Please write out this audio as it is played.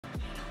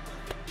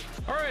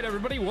All right,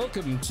 everybody,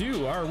 welcome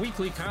to our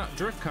weekly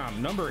Drift Comp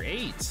number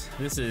 8.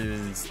 This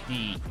is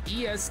the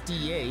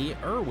ESDA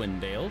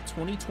Irwindale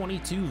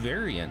 2022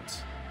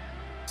 variant.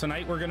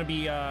 Tonight we're going to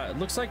be,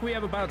 looks like we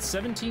have about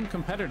 17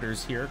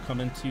 competitors here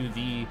coming to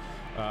the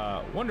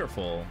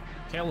wonderful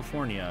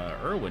California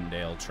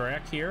Irwindale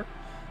track here.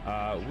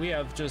 We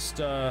have just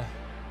a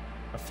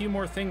few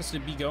more things to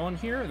be going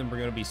here, and then we're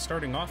going to be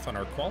starting off on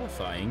our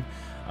qualifying.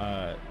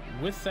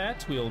 With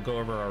that, we'll go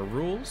over our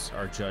rules,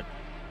 our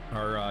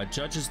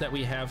judges that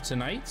we have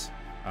tonight.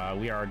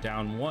 We are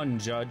down one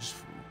judge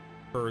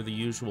for the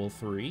usual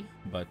 3,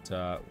 but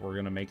we're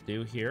gonna make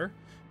do here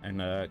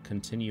and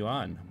continue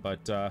on.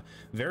 But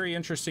very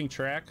interesting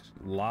track,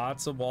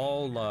 lots of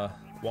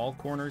wall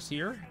corners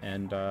here,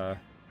 and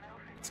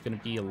it's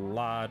gonna be a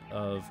lot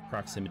of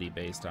proximity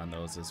based on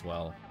those as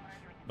well.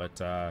 But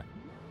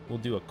we'll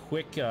do a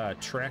quick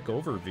track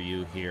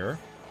overview here.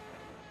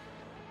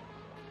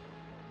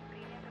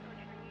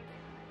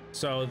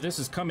 So this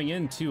is coming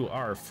into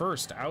our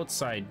first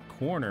outside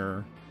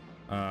corner,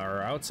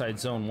 or outside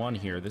zone 1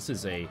 here. This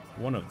is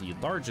one of the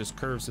largest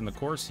curves in the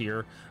course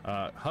here,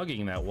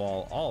 hugging that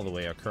wall all the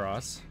way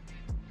across.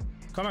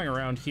 Coming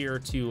around here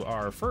to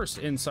our first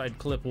inside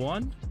clip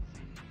 1,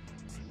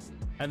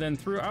 and then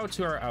through out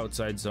to our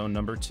outside zone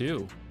number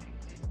 2.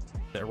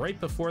 Right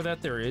before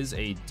that, there is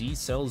a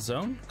decel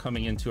zone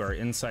coming into our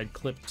inside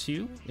clip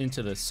 2,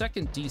 into the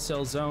second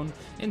decel zone,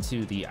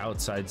 into the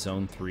outside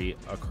zone 3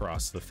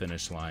 across the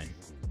finish line.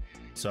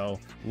 So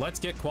let's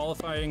get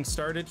qualifying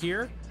started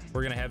here.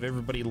 We're gonna have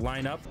everybody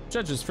line up.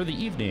 Judges for the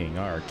evening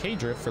are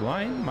K-Drift for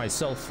line,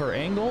 myself for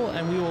angle,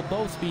 and we will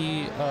both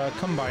be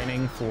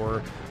combining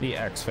for the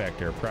X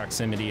factor,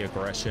 proximity,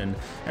 aggression,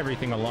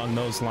 everything along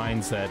those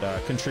lines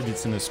that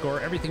contributes in the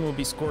score. Everything will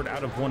be scored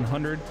out of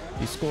 100.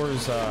 The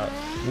scores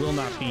will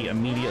not be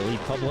immediately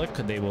public.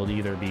 They will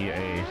either be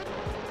a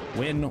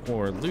win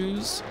or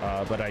lose,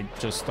 but I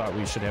just thought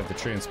we should have the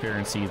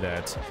transparency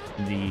that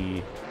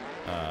the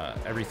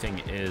everything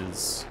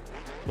is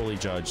fully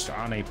judged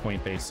on a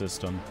point-based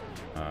system,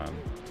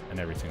 and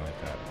everything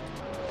like that.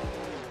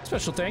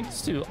 Special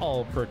thanks to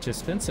all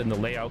participants and the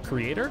layout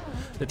creator.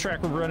 The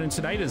track we're running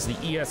tonight is the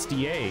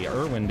ESDA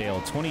Irwindale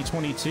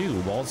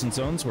 2022. Walls and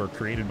zones were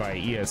created by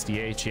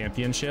ESDA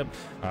Championship.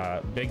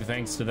 Big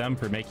thanks to them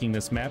for making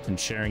this map and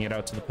sharing it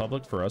out to the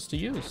public for us to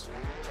use.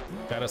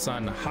 Got us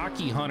on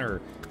Hockey Hunter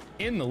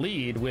in the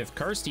lead with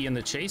Karsty in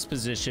the chase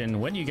position.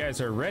 When you guys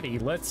are ready,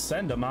 let's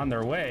send them on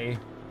their way.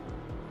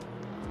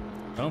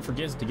 Don't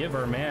forget to give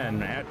our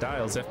man at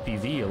Dials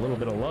FPV a little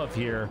bit of love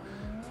here.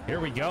 Here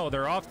we go.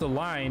 They're off the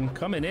line,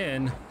 coming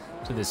in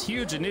to this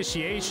huge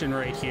initiation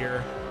right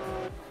here.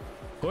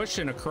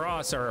 Pushing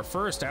across our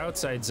first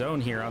outside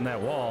zone here on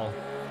that wall.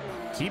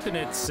 Keeping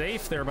it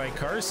safe there by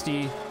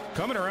Karsty.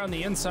 Coming around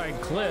the inside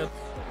clip.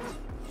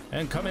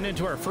 And coming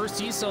into our first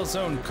decel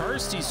zone,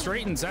 Karsty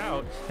straightens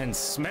out and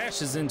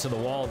smashes into the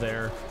wall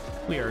there.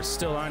 We are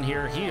still on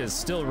here. He is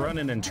still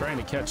running and trying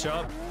to catch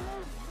up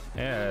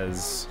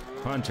as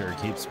Hunter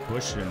keeps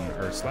pushing,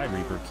 or Slide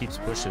Reaper keeps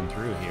pushing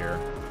through here.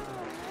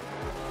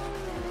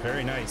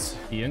 Very nice.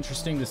 Be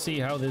interesting to see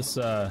how this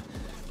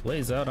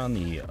plays out on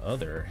the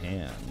other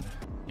hand.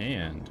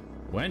 And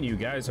when you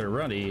guys are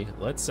ready,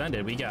 let's send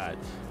it. We got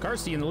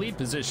Karsty in the lead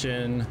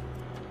position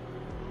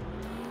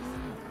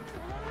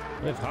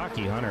with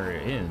Hockey Hunter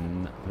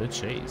in the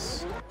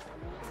chase.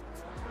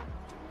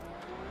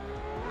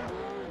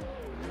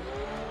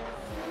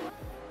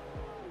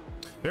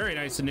 Very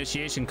nice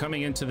initiation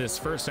coming into this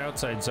first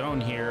outside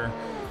zone here.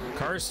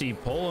 Karsty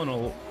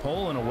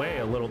pulling away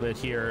a little bit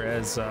here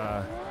as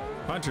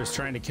Hunter's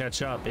trying to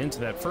catch up into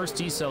that first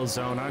decel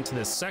zone onto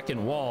this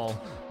second wall.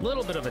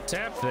 Little bit of a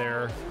tap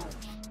there.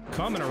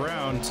 Coming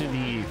around to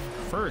the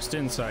first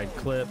inside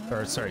clip,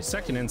 or sorry,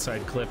 second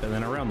inside clip, and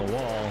then around the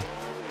wall.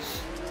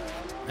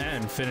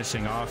 And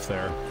finishing off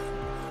there.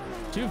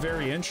 Two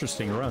very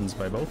interesting runs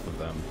by both of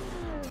them.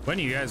 When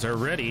you guys are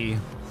ready,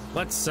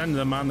 let's send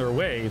them on their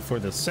way for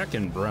the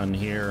second run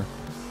here.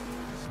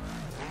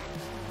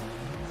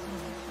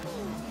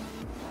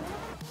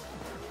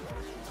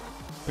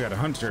 We got a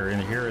Hunter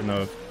in here in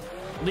the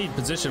lead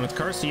position with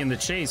Karsty in the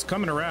chase,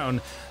 coming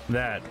around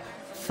that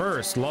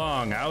first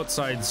long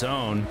outside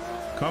zone.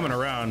 Coming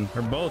around,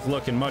 they're both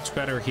looking much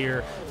better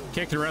here.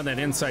 Kicking around that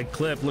inside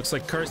clip. Looks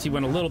like Karsty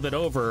went a little bit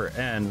over,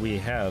 and we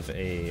have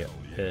a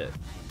hit.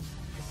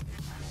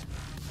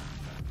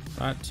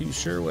 Not too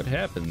sure what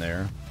happened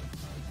there.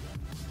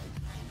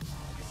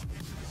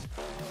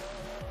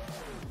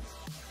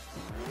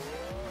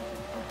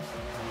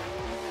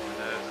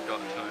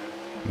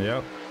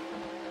 Yep.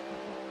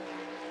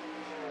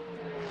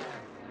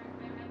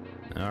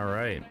 All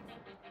right.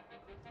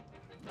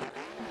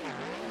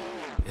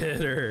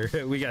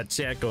 Pitter. We got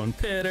chat going,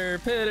 pitter,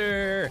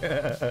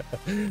 pitter.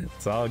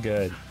 It's all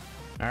good.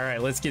 All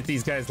right, let's get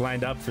these guys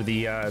lined up for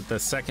the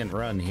second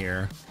run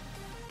here.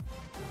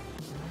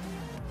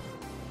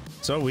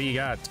 So we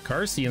got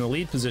Karsty in the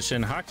lead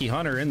position, Hockey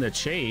Hunter in the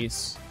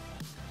chase.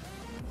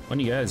 When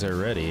you guys are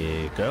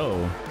ready,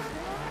 go.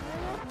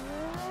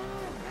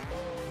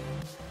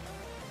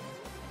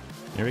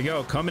 Here we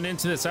go, coming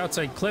into this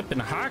outside clip,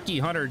 and Hockey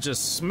Hunter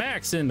just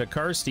smacks into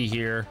Karsty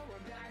here.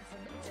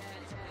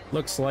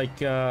 Looks like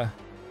we're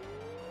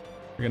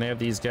gonna have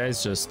these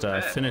guys just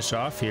finish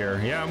off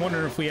here. Yeah, I'm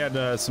wondering if we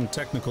had some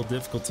technical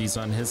difficulties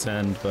on his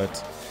end,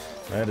 but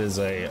that is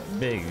a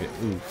big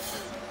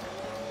oof.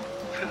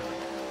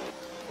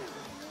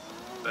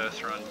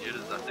 First run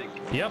jitters, I think.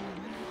 Yep.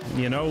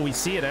 You know, we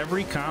see it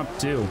every comp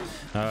too.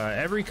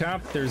 Every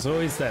comp, there's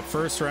always that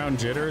first round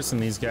jitters,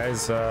 and these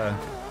guys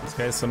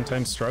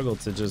sometimes struggle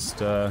to just,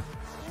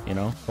 you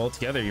know, pull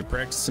together. You're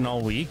practicing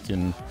all week,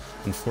 and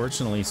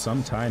unfortunately,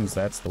 sometimes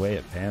that's the way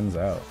it pans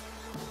out.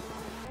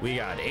 We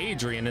got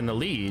Adrian in the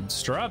lead,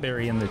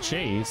 Strawberry in the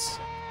chase.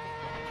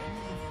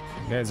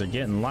 You guys are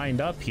getting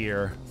lined up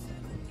here.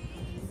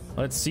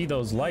 Let's see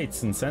those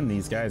lights and send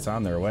these guys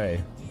on their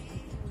way.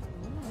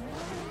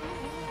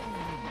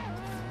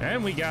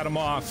 And we got them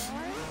off.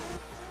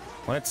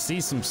 Let's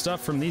see some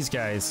stuff from these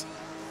guys.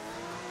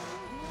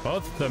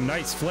 Both of them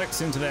nice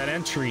flicks into that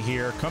entry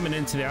here, coming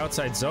into the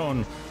outside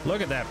zone.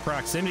 Look at that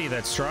proximity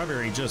that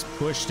Strawberry just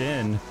pushed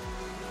in.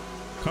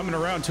 Coming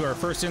around to our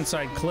first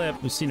inside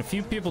clip. We've seen a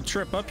few people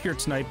trip up here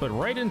tonight, but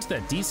right into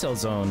that decel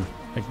zone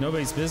like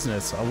nobody's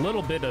business. A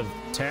little bit of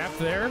tap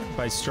there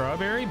by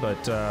Strawberry,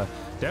 but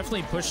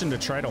definitely pushing to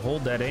try to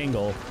hold that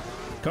angle.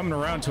 Coming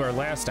around to our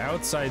last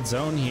outside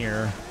zone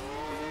here.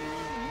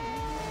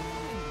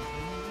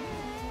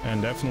 And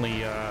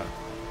definitely a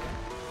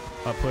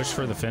push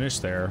for the finish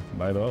there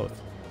by both.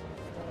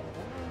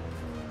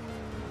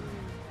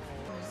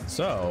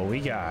 So we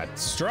got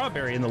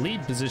Strawberry in the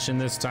lead position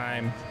this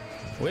time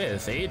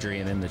with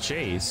Adrian in the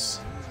chase.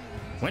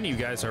 When you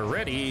guys are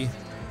ready.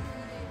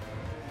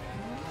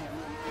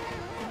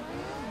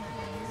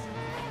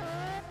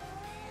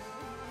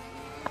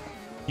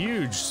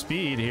 Huge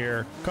speed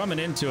here coming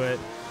into it.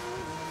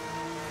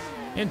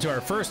 Into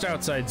our first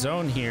outside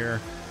zone here.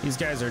 These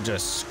guys are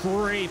just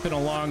scraping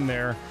along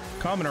there,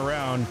 coming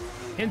around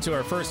into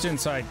our first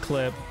inside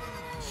clip.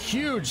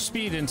 Huge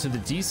speed into the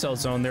decel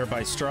zone there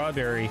by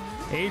Strawberry.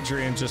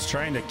 Adrian just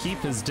trying to keep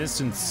his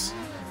distance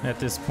at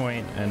this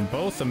point, and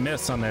both a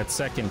miss on that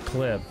second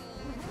clip.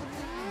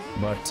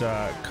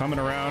 But coming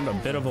around, a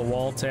bit of a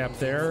wall tap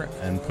there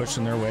and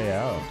pushing their way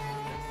out.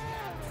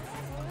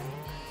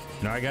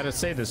 Now I gotta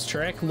say, this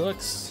track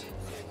looks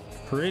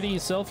pretty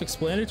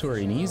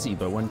self-explanatory and easy,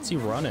 but once you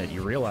run it,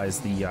 you realize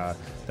the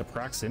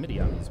proximity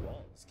on these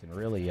walls can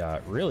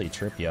really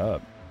trip you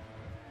up.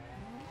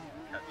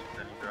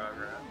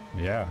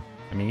 Yeah,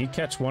 I mean, you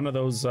catch one of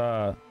those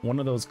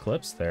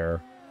clips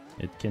there,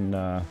 it can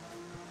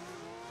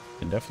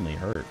definitely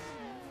hurt.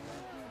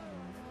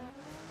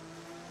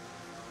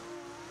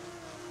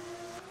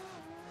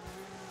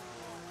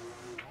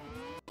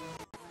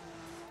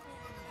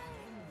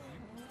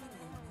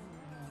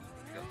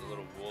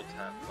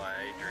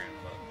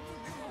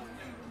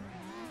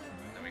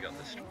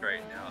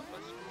 Straight out,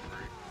 let's go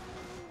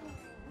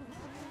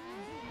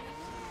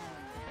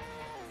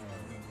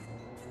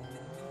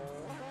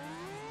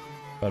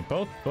through.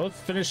 But both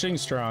finishing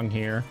strong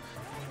here.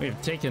 We've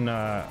taken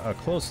a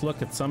close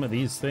look at some of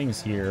these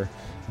things here,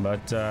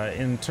 but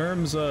in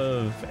terms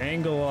of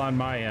angle on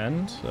my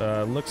end,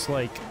 looks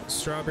like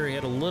Strawberry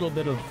had a little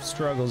bit of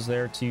struggles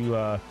there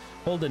to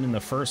hold it in the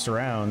first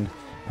round,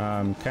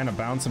 kind of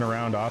bouncing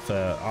around off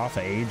of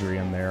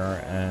Adrian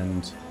there,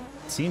 and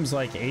seems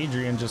like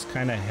Adrian just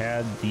kind of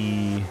had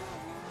the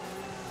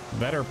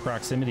better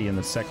proximity in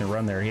the second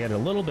run there. He had a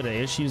little bit of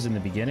issues in the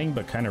beginning,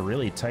 but kind of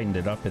really tightened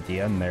it up at the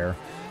end there.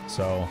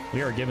 So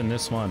we are giving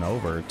this one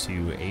over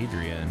to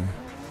Adrian.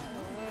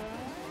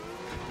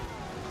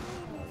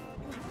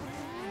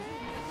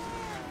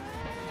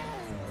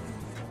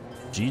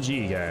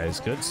 GG, guys.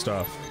 Good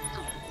stuff.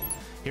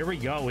 Here we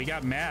go. We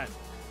got Matt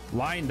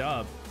lined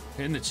up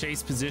in the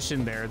chase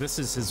position there. This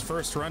is his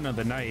first run of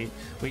the night.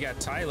 We got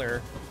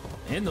Tyler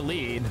in the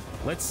lead.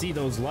 Let's see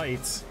those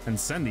lights and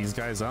send these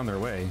guys on their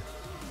way.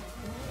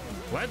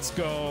 Let's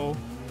go.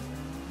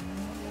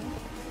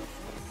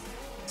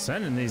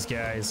 Sending these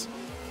guys.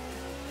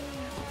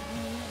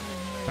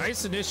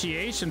 Nice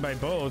initiation by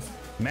both.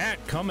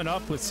 Matt coming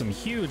up with some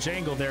huge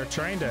angle there,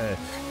 trying to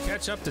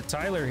catch up to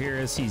Tyler here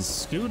as he's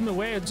scooting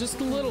away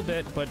just a little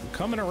bit, but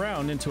coming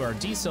around into our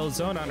decel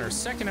zone on our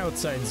second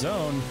outside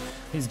zone.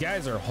 These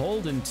guys are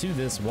holding to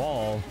this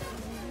wall.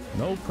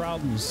 No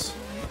problems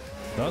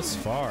thus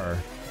far.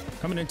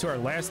 Coming into our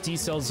last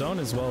decel zone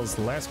as well as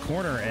the last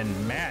corner,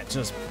 and Matt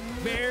just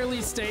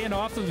barely staying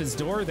off of his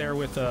door there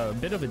with a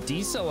bit of a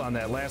decel on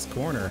that last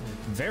corner.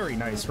 Very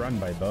nice run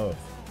by both.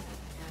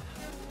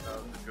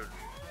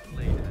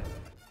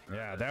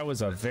 Yeah, that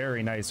was a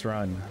very nice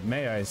run.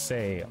 May I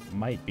say,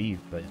 might be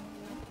the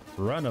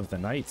run of the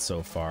night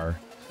so far.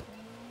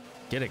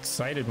 Get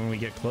excited when we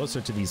get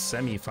closer to these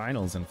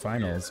semi-finals and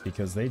finals,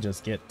 because they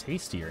just get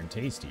tastier and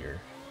tastier.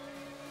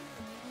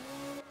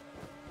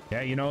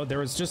 Yeah, you know, there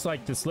was just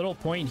like this little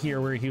point here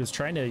where he was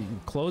trying to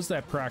close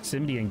that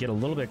proximity and get a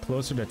little bit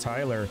closer to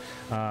Tyler.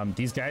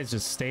 These guys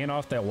just staying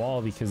off that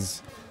wall,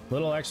 because a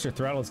little extra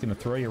throttle is going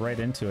to throw you right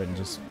into it and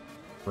just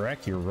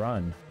wreck your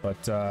run.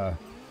 But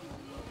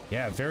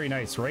Yeah, very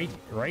nice.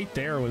 Right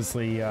there was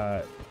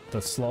the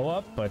slow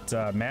up, but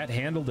Matt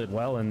handled it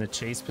well in the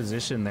chase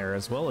position there,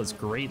 as well as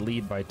great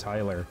lead by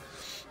Tyler.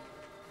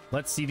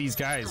 Let's see these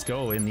guys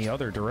go in the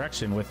other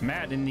direction with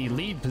Matt in the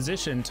lead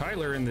position,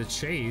 Tyler in the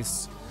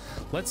chase.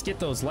 Let's get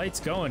those lights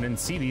going and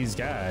see these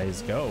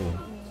guys go.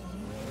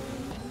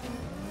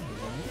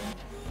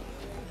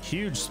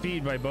 Huge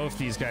speed by both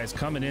these guys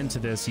coming into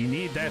this. You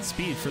need that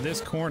speed for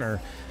this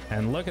corner.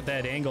 And look at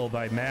that angle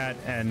by Matt,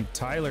 and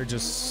Tyler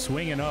just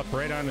swinging up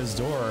right on his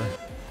door.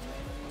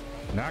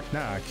 Knock,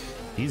 knock.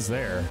 He's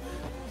there.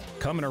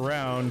 Coming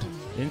around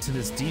into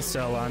this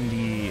decel on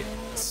the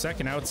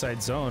second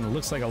outside zone. It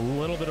looks like a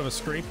little bit of a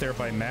scrape there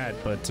by Matt,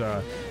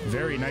 but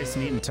very nice,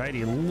 neat, and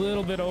tidy. A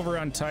little bit over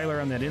on Tyler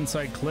on that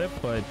inside clip,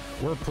 but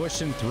we're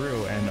pushing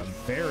through, and a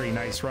very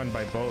nice run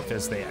by both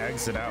as they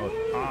exit out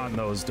on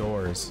those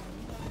doors.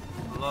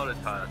 A lot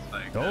of times,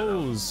 like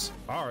those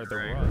are the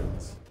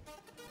runs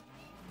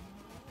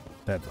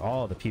that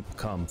all the people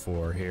come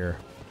for here.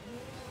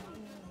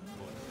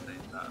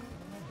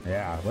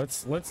 Yeah,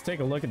 let's take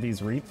a look at these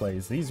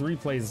replays. These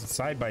replays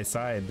side by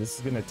side. This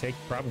is going to take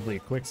probably a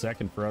quick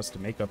second for us to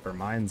make up our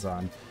minds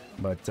on,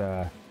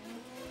 but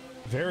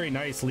very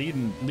nice lead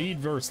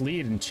versus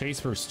lead and chase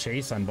versus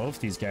chase on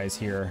both these guys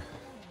here.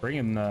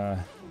 Bringing the,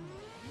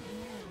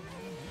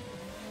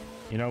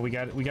 you know, we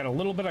got a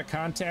little bit of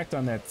contact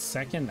on that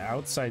second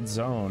outside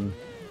zone,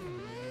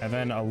 and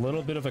then a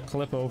little bit of a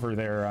clip over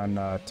there on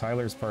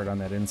Tyler's part on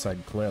that inside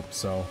clip.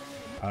 So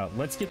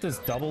let's get this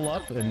double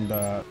up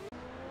and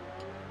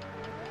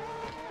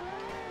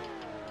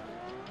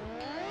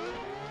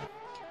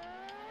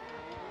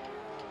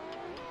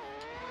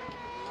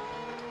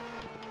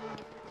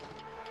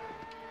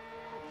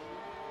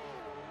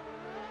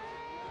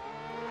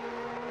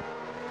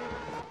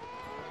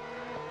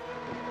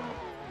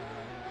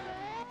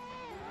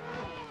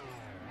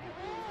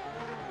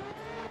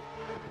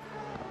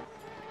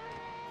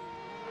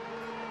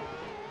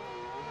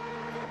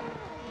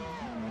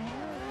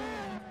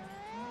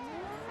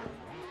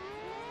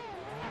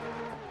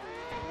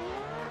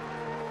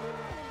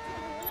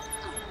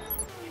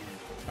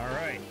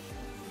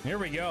here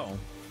we go.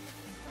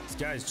 These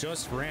guys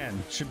just ran.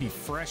 Should be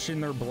fresh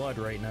in their blood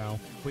right now.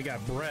 We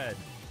got Brett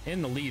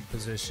in the lead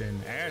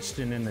position,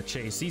 Ashton in the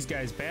chase. These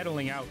guys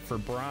battling out for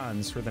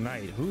bronze for the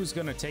night. Who's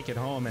going to take it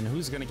home and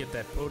who's going to get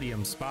that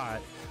podium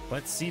spot?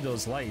 Let's see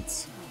those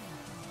lights.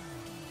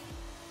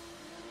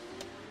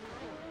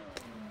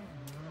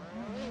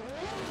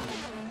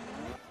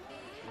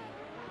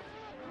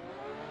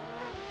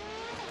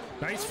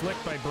 Nice flick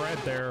by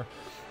Brett there.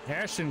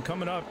 Ashton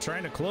coming up,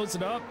 trying to close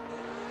it up.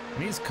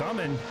 And he's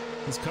coming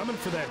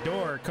for that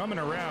door, coming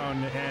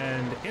around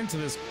and into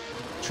this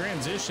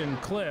transition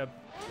clip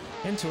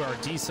into our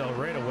decel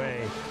right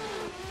away.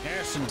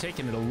 Ashton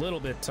taking it a little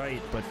bit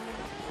tight, but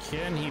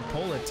can he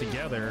pull it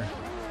together?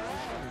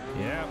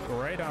 Yeah,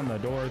 right on the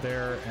door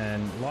there,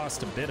 and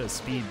lost a bit of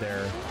speed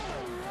there.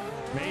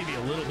 Maybe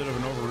a little bit of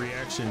an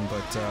overreaction,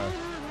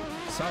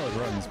 but solid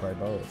runs by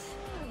both.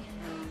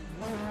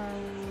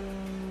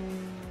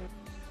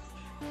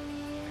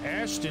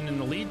 Ashton in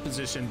the lead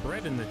position,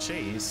 Brett in the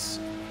chase.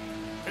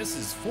 This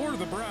is for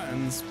the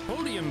bronze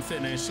podium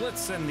finish.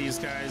 Let's send these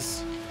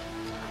guys.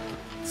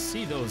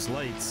 See those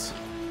lights.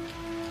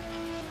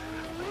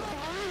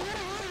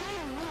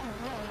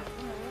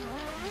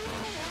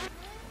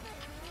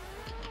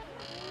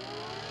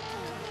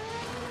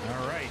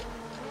 All right.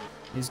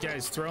 These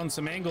guys throwing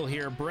some angle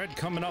here. Brett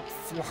coming up,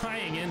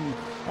 flying in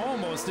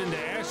almost into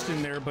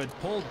Ashton there, but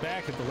pulled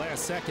back at the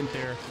last second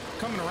there.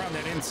 Coming around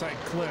that inside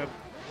clip.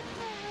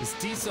 This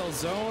decel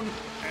zone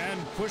and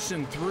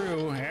pushing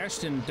through.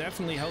 Ashton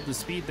definitely held the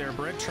speed there.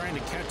 Brett trying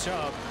to catch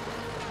up.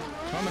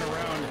 Coming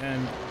around,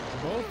 and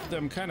both of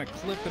them kind of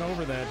clipping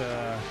over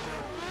that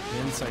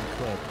inside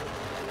clip.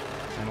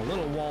 And a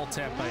little wall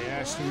tap by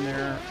Ashton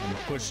there and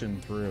pushing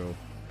through.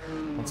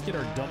 Let's get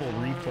our double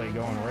replay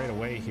going right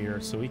away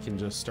here so we can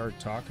just start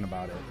talking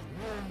about it.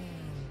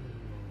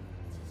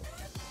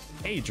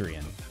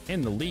 Adrian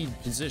in the lead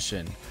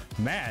position,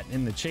 Matt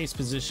in the chase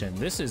position.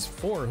 This is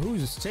for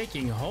who's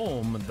taking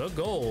home the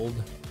gold.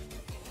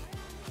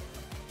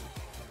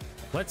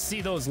 Let's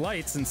see those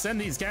lights and send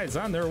these guys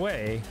on their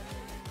way.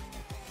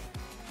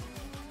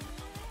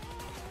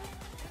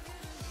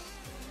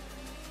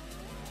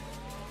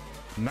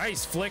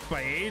 Nice flick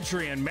by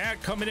Adrian.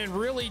 Matt coming in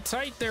really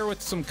tight there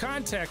with some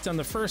contact on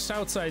the first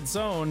outside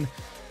zone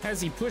as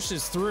he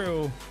pushes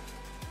through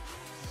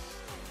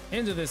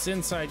into this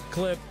inside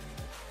clip.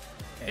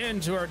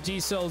 Into our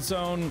decel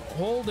zone,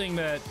 holding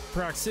that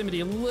proximity.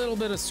 A little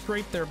bit of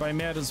scrape there by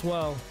Matt as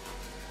well.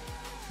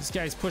 This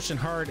guy's pushing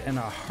hard, and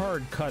a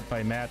hard cut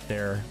by Matt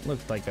there.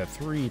 Looked like a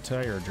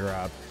 3-tire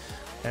drop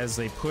as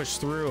they push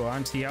through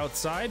onto the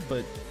outside,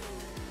 but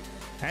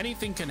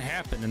anything can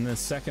happen in this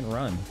second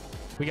run.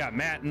 We got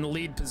Matt in the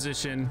lead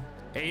position,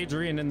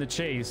 Adrian in the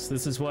chase.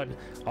 This is what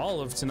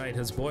all of tonight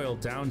has boiled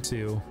down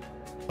to.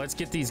 Let's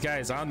get these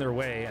guys on their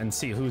way and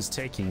see who's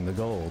taking the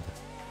gold.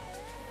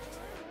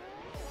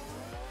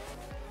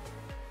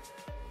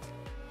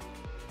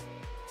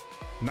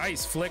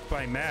 Nice flick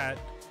by Matt.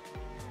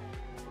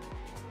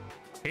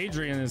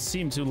 Adrian has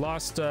seemed to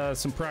lost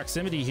some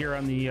proximity here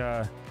on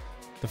the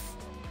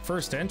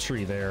first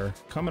entry there.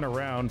 Coming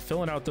around,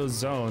 filling out those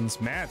zones.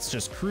 Matt's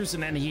just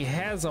cruising, and he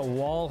has a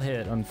wall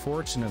hit,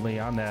 unfortunately,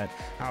 on that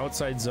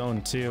outside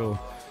zone too.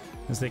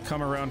 As they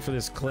come around for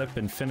this clip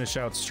and finish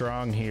out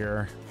strong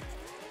here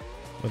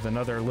with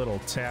another little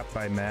tap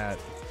by Matt.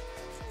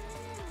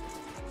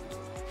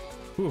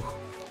 Whew.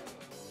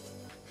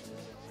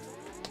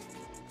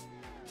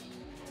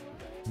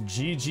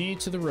 GG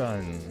to the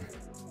run.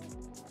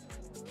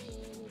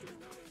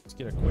 Let's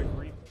get a quick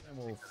replay and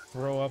we'll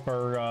throw up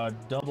our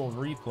double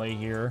replay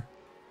here.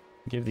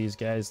 Give these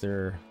guys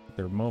their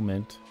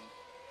moment.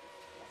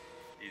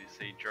 You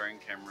see drone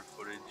camera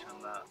footage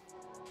on that.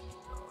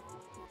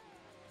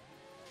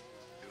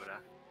 See what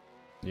happened?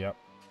 Yep.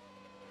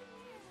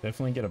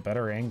 Definitely get a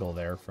better angle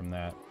there from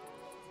that.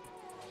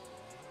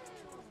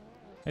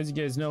 As you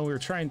guys know, we're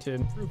trying to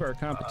improve our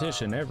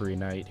competition every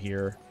night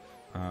here.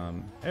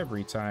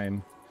 Every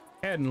time,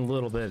 adding a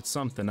little bit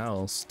something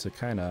else to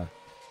kind of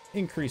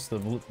increase the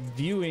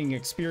viewing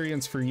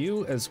experience for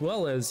you, as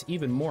well as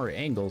even more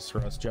angles for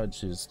us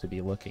judges to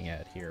be looking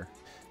at here.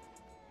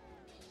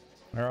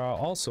 We're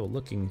also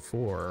looking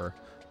for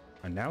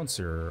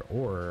announcer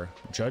or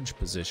judge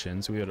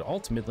positions. We would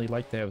ultimately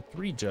like to have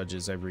 3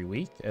 judges every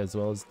week, as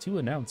well as 2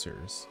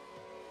 announcers.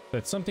 If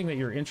that's something that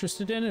you're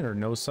interested in or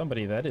know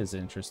somebody that is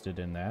interested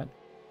in that,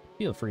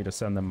 feel free to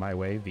send them my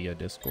way via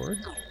Discord.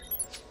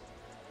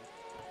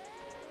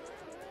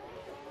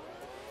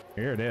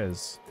 Here it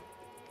is.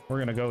 We're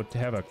gonna go to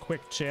have a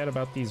quick chat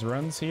about these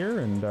runs here,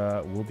 and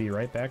we'll be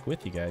right back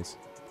with you guys.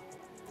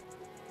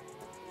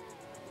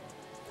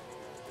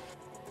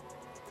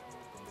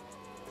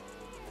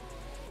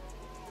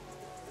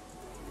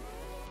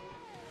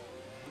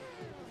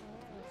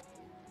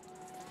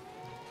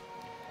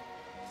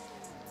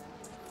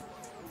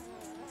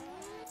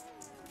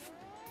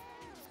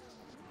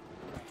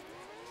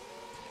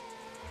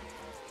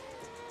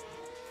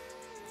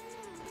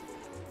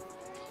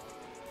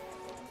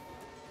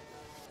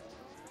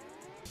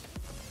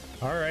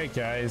 All right,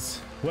 guys.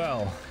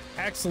 Well,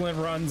 excellent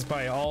runs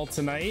by all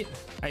tonight.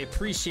 I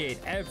appreciate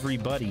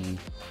everybody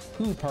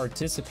who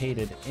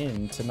participated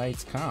in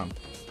tonight's comp.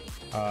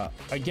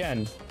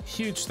 Again,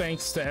 huge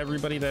thanks to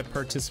everybody that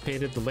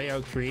participated, the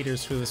layout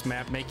creators for this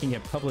map, making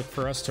it public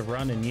for us to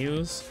run and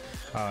use.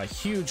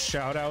 Huge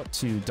shout out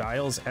to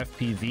Dials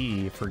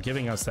FPV for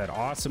giving us that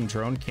awesome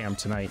drone cam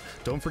tonight.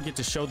 Don't forget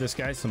to show this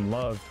guy some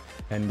love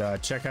and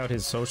check out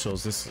his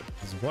socials. This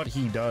is what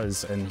he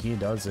does, and he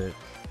does it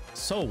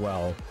so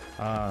well.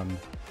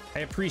 I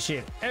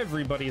appreciate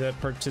everybody that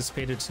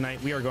participated tonight.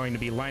 We are going to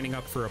be lining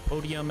up for a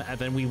podium, and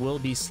then we will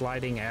be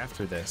sliding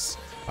after this.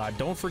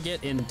 Don't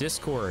forget, in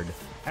Discord,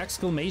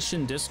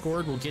 exclamation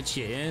Discord will get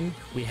you in.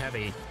 We have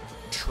a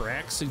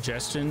track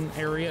suggestion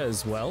area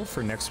as well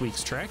for next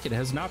week's track. It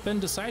has not been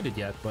decided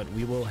yet, but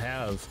we will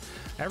have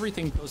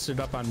everything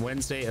posted up on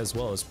Wednesday, as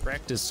well as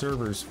practice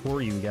servers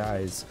for you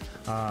guys.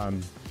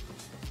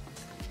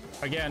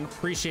 Again,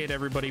 appreciate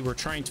everybody. We're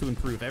trying to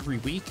improve every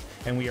week,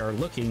 and we are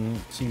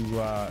looking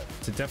to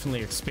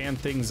definitely expand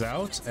things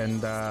out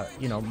and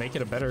you know, make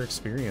it a better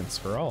experience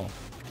for all.